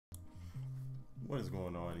What is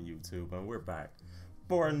going on in YouTube? And we're back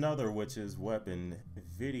for another Witch's Weapon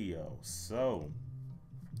video. So,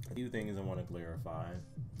 a few things I want to clarify.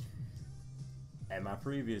 In my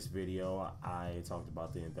previous video, I talked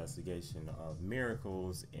about the investigation of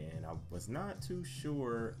miracles, and I was not too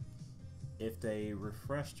sure if they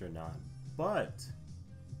refreshed or not. But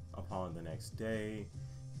upon the next day,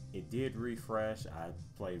 it did refresh. I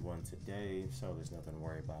played one today, so there's nothing to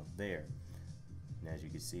worry about there. And as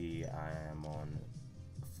you can see, I am on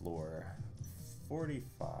floor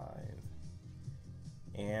 45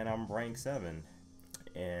 and I'm rank 7,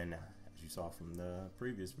 and as you saw from the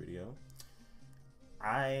previous video,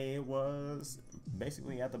 I was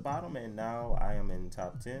basically at the bottom and now I am in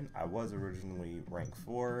top 10. I was originally rank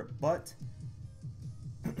 4, but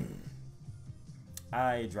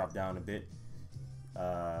I dropped down a bit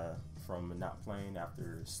from not playing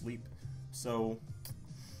after sleep. So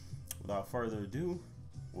without further ado,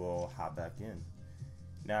 we'll hop back in.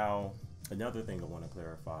 Now, another thing I want to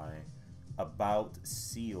clarify about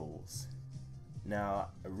seals. Now,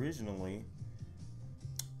 originally,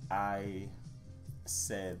 I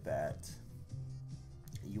said that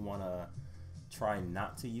you want to try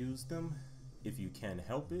not to use them if you can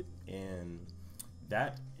help it, and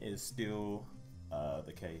that is still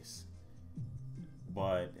the case.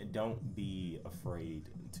 But don't be afraid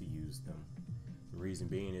to use them. The reason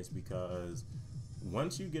being is because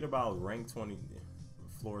once you get about rank 20,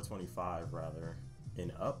 floor 25 rather,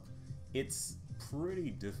 and up, it's pretty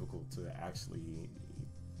difficult to actually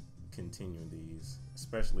continue these,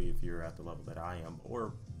 especially if you're at the level that I am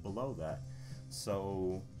or below that.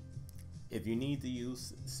 So if you need to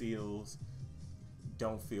use seals,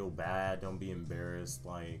 don't feel bad, don't be embarrassed.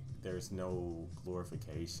 Like, there's no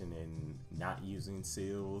glorification in not using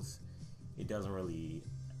seals. It doesn't really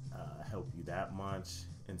help you that much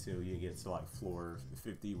until you get to like floor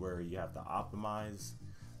 50, where you have to optimize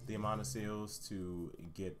the amount of seals to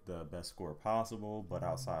get the best score possible. But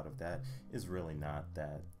outside of that, it's really not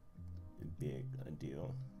that big a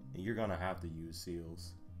deal. You're gonna have to use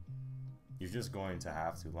seals. You're just going to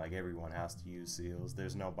have to. Like, everyone has to use seals.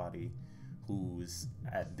 There's nobody who's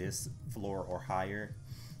at this floor or higher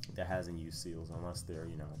that hasn't used seals, unless they're,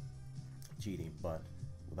 you know, cheating. But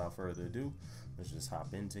without further ado, let's just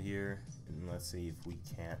hop into here and let's see if we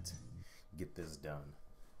can't get this done.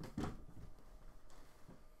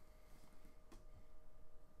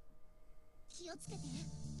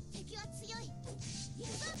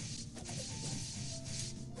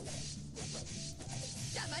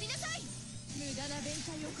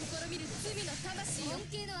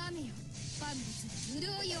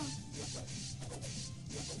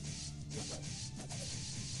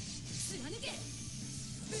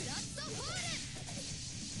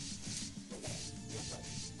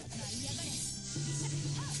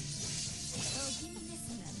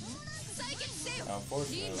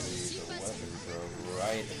 Unfortunately, the weather broke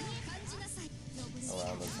right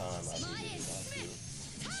around the time I needed it not to.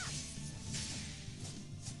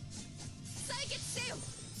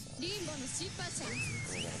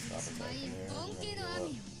 We're gonna stop attacking there. We're gonna go up.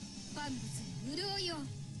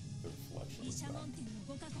 Good reflection is back.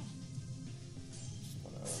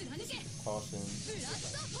 Just gonna caution.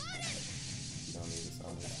 You don't need this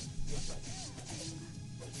on this.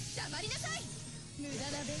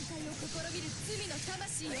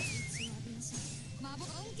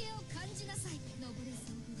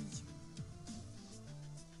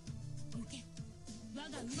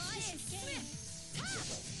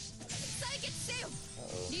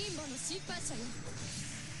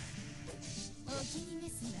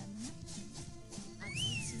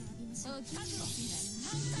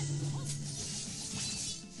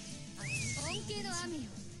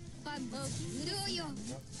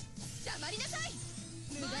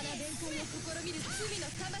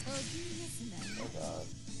 Oh god.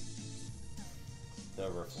 The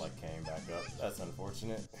reflect came back up. That's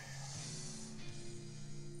unfortunate.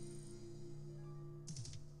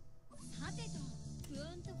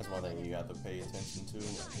 That's one thing you have to pay attention to,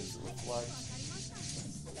 is the reflect.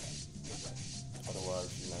 Otherwise,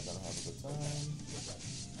 you're not gonna have a good time.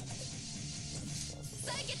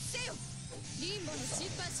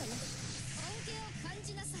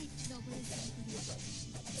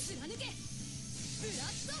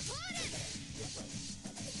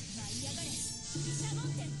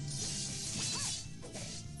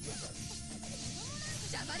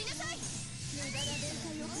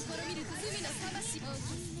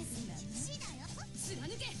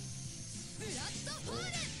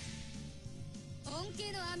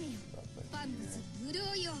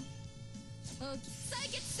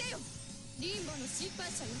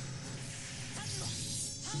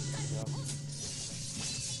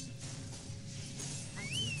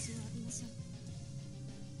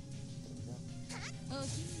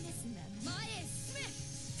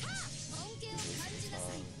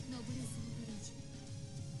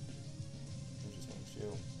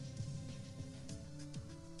 Chill.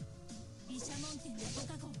 毘沙門天のご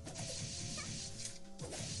加護。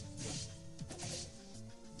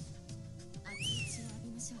熱い血を浴び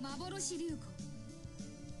ましょう。幻流行。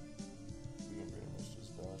 We can pretty much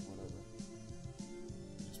just dodge whatever.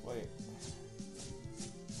 Just wait.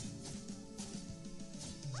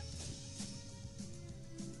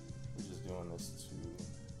 We're just doing this to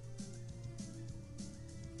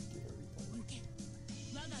get everything. 行け。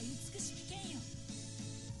我が美しき剣よ。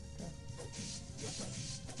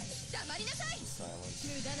 黙りなさい。 Silence. 無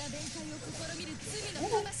駄な弁解を試みる罪の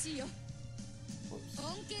魂よ。 Whoops.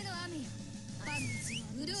 恩恵の雨よ。万物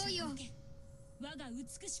は潤いを。我が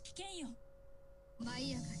美しき剣よ。舞い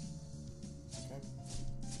上がり。 Okay.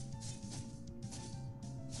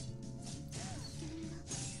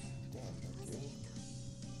 Damn, that killed.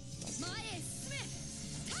 前へ進め。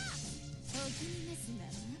さあ。お気に召すなら。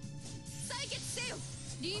採血せよ。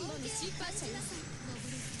リンボの審判者よ。熱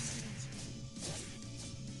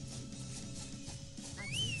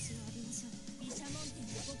い血を浴びましょう。毘沙門天の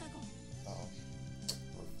ご加護。 Uh-oh.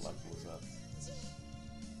 Reflect was up.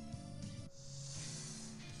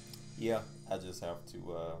 Yeah, I just have to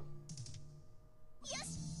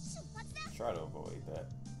try to avoid that.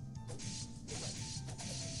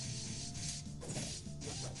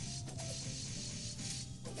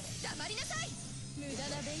 黙りなさい。無駄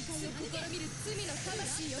な弁解を試みる罪の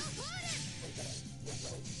魂よ。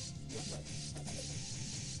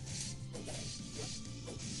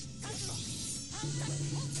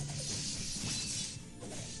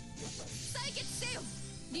採血せよ。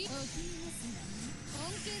お気に召すな。恩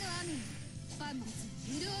恵の雨よ。万物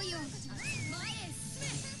潤いを。前へ進め。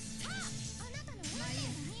さあ。あなたの前へ。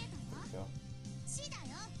 Go. 死だ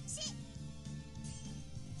よ。死。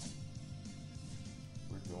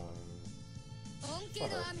 We're doing 恩恵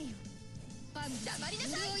の雨よ。万物黙りなさ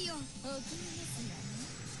い。潤いを。お気に召すな。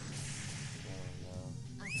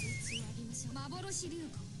 熱い血を浴びましょう。幻流行。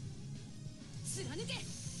貫け。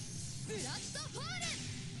ブラッドフォール。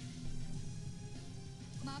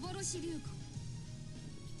幻流行。 just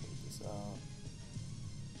put this out.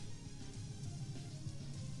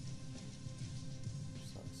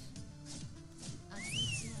 Sucks. 熱い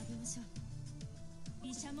血を浴びましょう。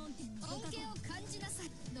毘沙門天の恩恵を感じなさい。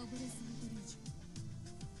ノブレスのブリージ。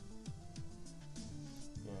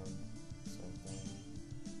 Again, same thing.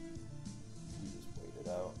 We just wait it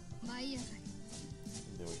out. 舞い上がり。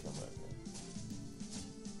 And then we come back in.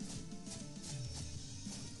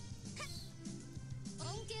 恩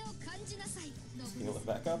恵を感じなさい。ノブレ Heal ス it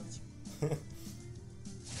back up. Just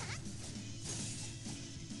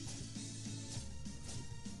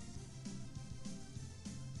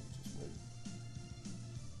wait.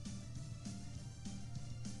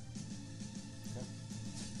 Okay.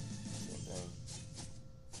 Same thing.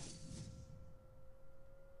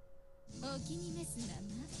 お気に召すなな。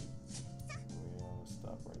 Yeah, let's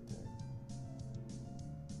stop right there.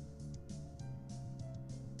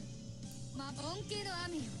 恩恵の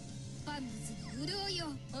雨よ。万物の潤いを。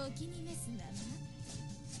お気に召すなな。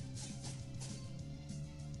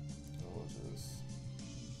 We'll just.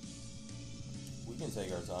 We can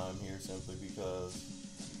take our time here simply because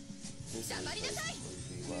this is 黙りなさい。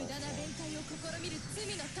 basically 無 the 駄 last な弁 one. 解を試みる罪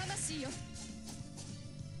の魂よ。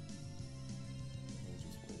 We'll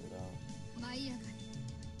just wait it out. 舞い上がり。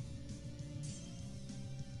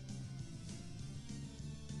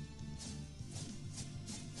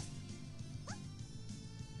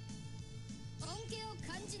恩恵を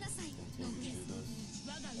感じなさい。ノ Continue ブ to レ do ス。 this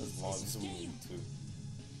我が as long 美 as し we き剣よ。 need to.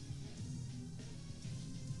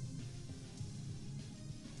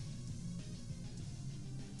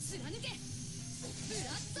 貫け。ブ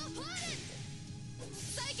ラッドフォール。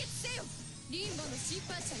採血せよ。リンボの審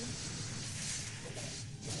判者よ。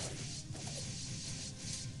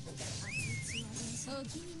熱い血を浴びましょう。お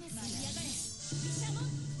気に召すな。舞い上がれ。毘沙門。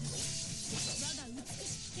我が美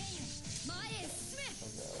しき剣よ。前へ進め。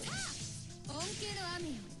 Okay. さあ。恩恵の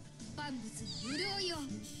雨よ。万物の潤いを。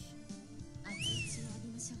 Sheesh. 熱い血を浴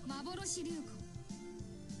びましょう。幻流行。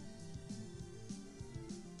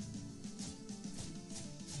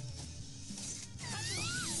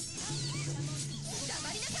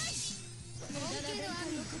黙りなさい。無駄な弁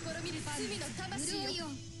解を試みる罪の魂よ。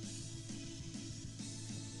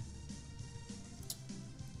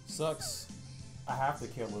 Sucks. I have to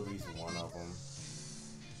kill at least one of them.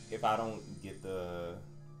 If I don't get the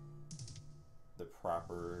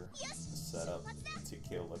proper setup to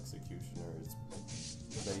kill Executioner, it's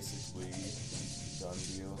basically done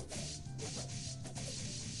deal.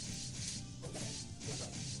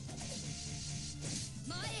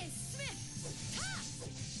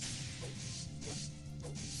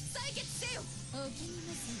 お気に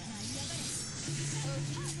召すな舞い上がれお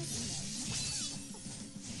気に召すな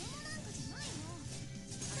子供なんかじゃないの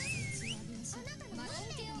あなたの恩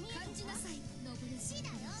恵を感じなさいノブルシーだ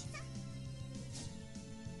よ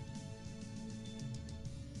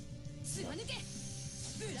貫け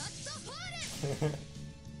ブラッドフォール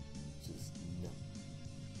Just no.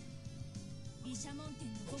 毘沙門天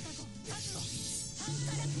のご加護覚悟半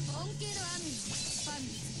から恩恵の雨よファン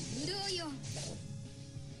に潤いを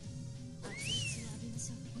熱い血を浴びま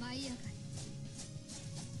しょう舞い上がれ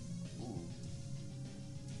Ooh.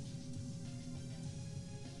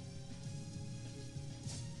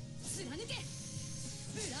 貫け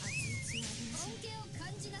ブラ熱い血を浴びましょう恩恵を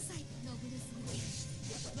感じなさいノブルスに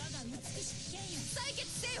我が美しき剣よ採決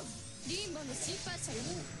せよリンボの審判者よ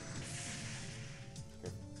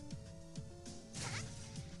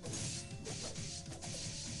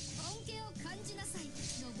恩恵を感じなさい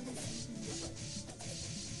ノブルスに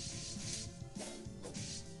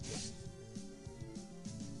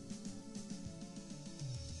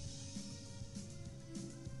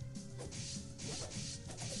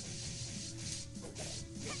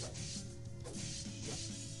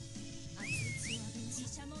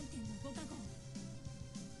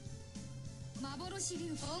幻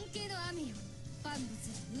流恩恵の雨よ万物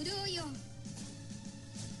潤いよ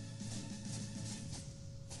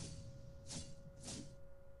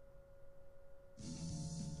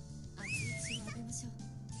熱い血を浴びましょう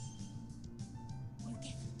行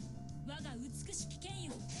け我が美しき剣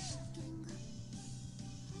よ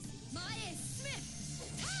前へ進め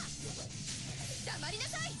黙りな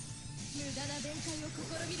さい無駄な弁解を試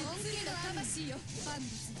みる罪の魂よ万物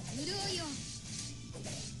潤いよ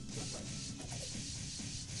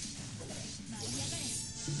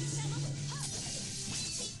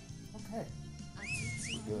Okay.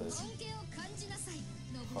 Good.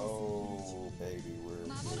 Oh, baby, we're good.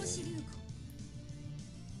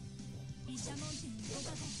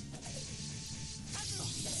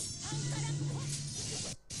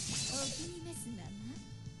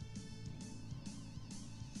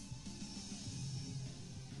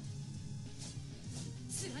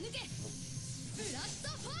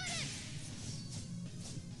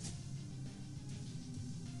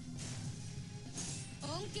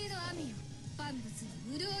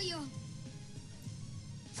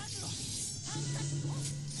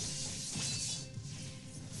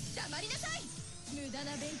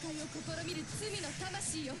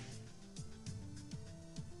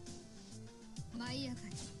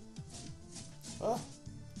 Oh.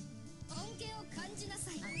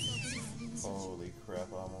 Holy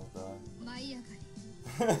crap, I almost died.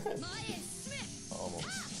 Almost.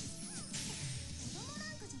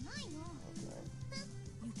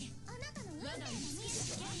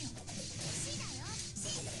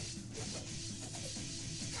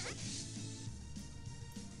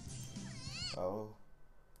 Oh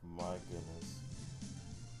my goodness.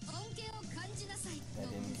 That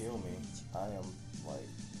didn't kill me. I am like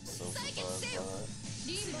so surprised by that.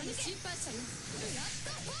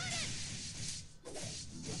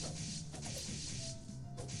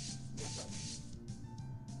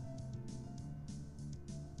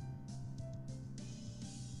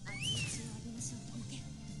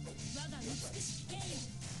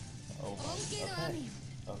 Oh, okay.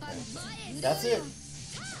 Okay. That's it.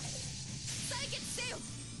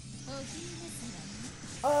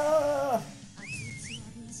 Ah!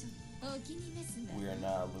 We are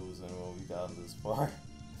not losing when we got this far.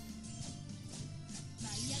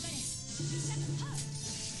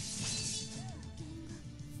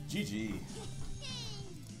 GG.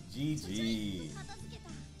 GG.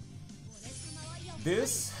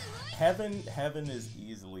 This heaven is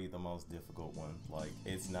easily the most difficult one. Like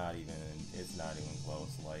it's not even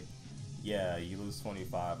close. Like yeah, you lose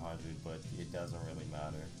 2,500, but it doesn't really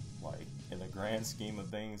matter. Like in the grand scheme of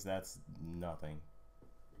things, that's nothing.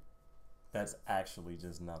 That's actually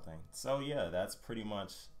just nothing. So yeah, that's pretty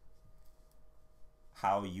much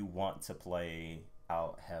how you want to play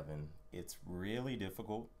out heaven. It's really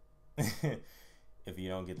difficult if you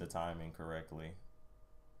don't get the timing correctly.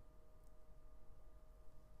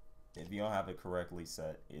 If you don't have it correctly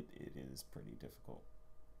set, it is pretty difficult.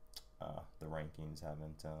 The rankings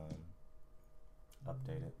haven't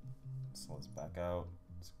updated. So let's back out.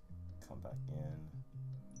 Let's come back in.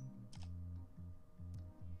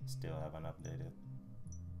 Still haven't updated.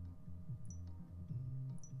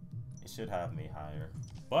 It should have me higher,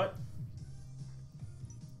 but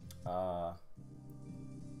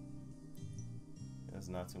there's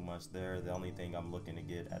not too much there. The only thing I'm looking to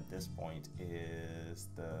get at this point is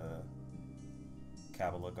the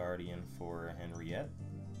Kabbalah Guardian for Henriette,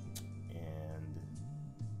 and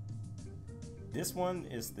This one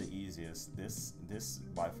is the easiest. This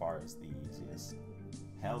by far is the easiest.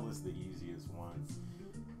 Hell is the easiest one.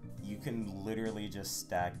 You can literally just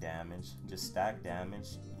stack damage. Just stack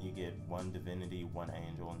damage. You get one divinity, one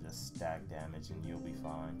angel, and just stack damage, and you'll be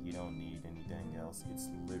fine. You don't need anything else. It's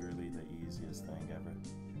literally the easiest thing ever.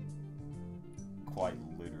 Quite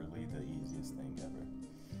literally the easiest thing ever.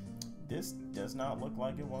 This does not look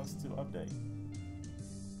like it wants to update,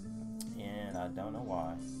 and I don't know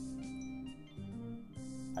why.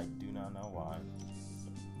 I do not know why,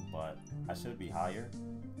 but I should be higher.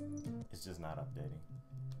 It's just not updating.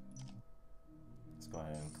 Let's go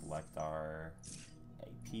ahead and collect our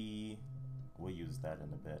AP. We'll use that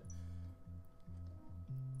in a bit.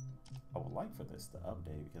 I would like for this to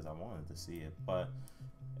update because I wanted to see it, but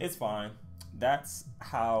it's fine. That's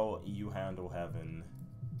how you handle heaven.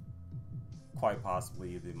 Quite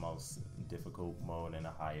possibly the most difficult mode in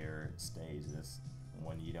the higher stages,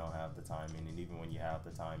 when you don't have the timing, and even when you have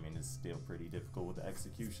the timing, it's still pretty difficult with the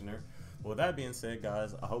executioner. Well, that being said,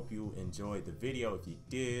 guys, I hope you enjoyed the video. If you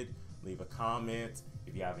did, leave a comment.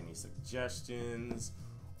 If you have any suggestions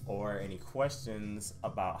or any questions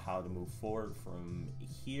about how to move forward from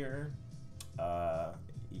here,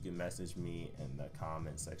 you can message me in the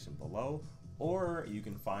comment section below, or you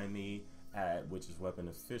can find me at Witch's Weapon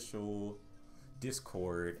Official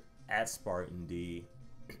Discord at Spartan D.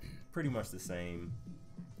 Pretty much the same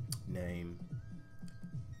name.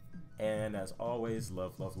 And as always,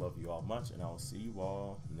 love you all much, and I will see you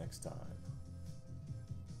all next time.